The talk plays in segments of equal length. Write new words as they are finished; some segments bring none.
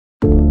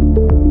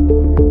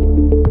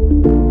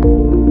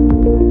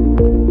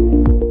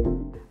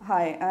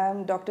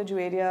Dr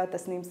Juwariya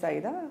Tasneem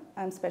Syeda.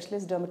 I'm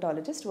specialist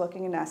dermatologist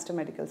working in Aster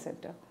Medical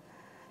Center.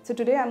 So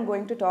today I'm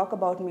going to talk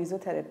about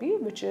mesotherapy,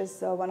 which is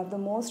one of the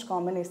most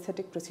common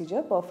aesthetic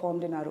procedure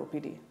performed in our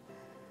OPD.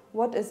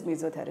 What is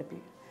mesotherapy?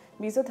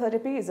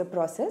 Mesotherapy is a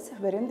process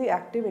wherein the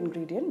active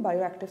ingredient,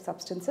 bioactive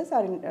substances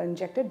are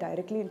injected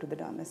directly into the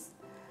dermis.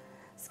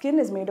 Skin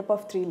is made up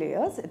of three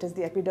layers. It is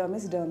the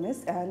epidermis,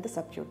 dermis and the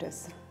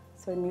subcutis.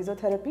 So in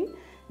mesotherapy,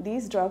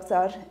 these drugs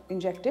are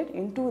injected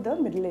into the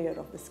middle layer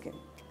of the skin.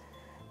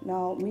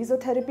 Now,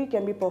 mesotherapy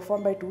can be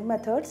performed by two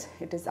methods.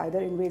 It is either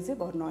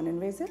invasive or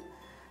non-invasive.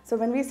 So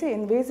when we say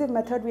invasive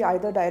method, we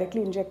either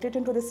directly inject it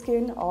into the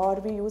skin, or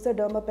we use a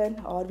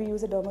dermapen, or we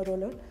use a derma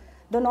roller.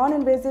 The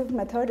non-invasive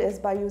method is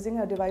by using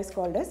a device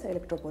called as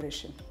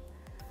electroporation.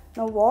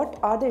 Now, what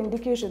are the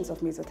indications of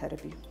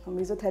mesotherapy?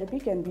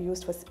 Mesotherapy can be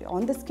used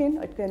on the skin,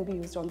 it can be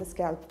used on the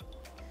scalp.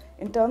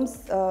 In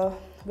terms,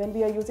 when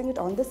we are using it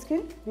on the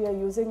skin, we are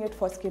using it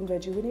for skin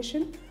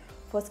rejuvenation,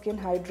 for skin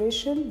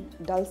hydration,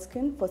 dull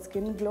skin, for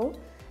skin glow,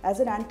 as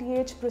an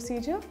anti-age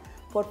procedure,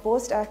 for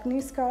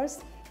post-acne scars.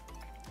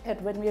 And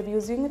when we are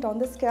using it on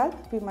the scalp,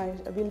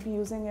 we'll be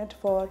using it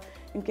for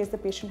in case the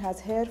patient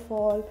has hair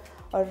fall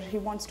or he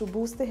wants to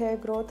boost the hair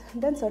growth,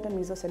 then certain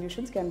Meso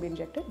Solutions can be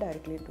injected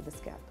directly into the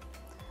scalp.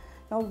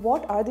 Now,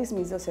 what are these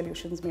Meso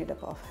Solutions made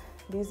up of?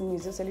 These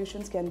Meso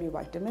Solutions can be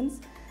vitamins,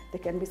 they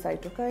can be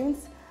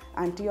cytokines,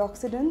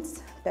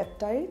 antioxidants,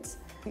 peptides.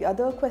 The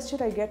other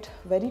question I get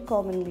very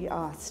commonly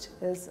asked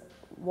is,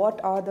 what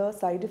are the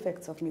side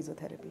effects of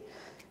mesotherapy?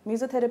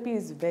 Mesotherapy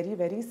is very,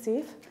 very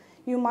safe.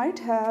 You might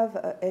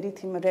have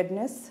erythema,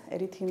 redness,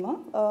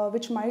 erythema,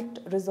 which might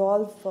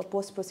resolve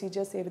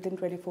post-procedure, say within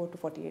 24 to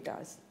 48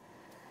 hours.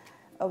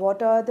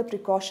 What are the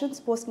precautions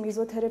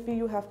post-mesotherapy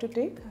you have to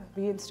take?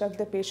 We instruct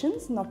the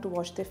patients not to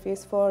wash their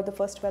face for the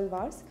first 12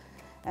 hours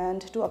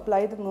and to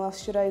apply the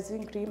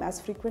moisturizing cream as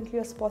frequently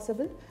as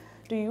possible,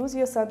 to use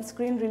your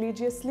sunscreen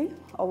religiously,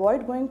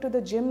 avoid going to the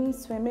gym,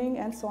 swimming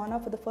and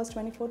sauna for the first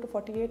 24 to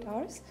 48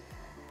 hours.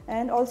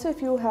 And also,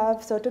 if you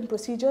have certain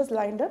procedures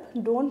lined up,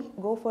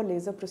 don't go for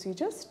laser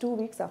procedures 2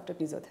 weeks after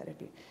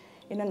mesotherapy.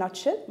 In a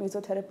nutshell,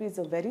 mesotherapy is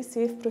a very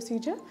safe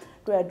procedure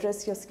to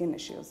address your skin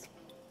issues.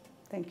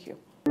 Thank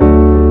you.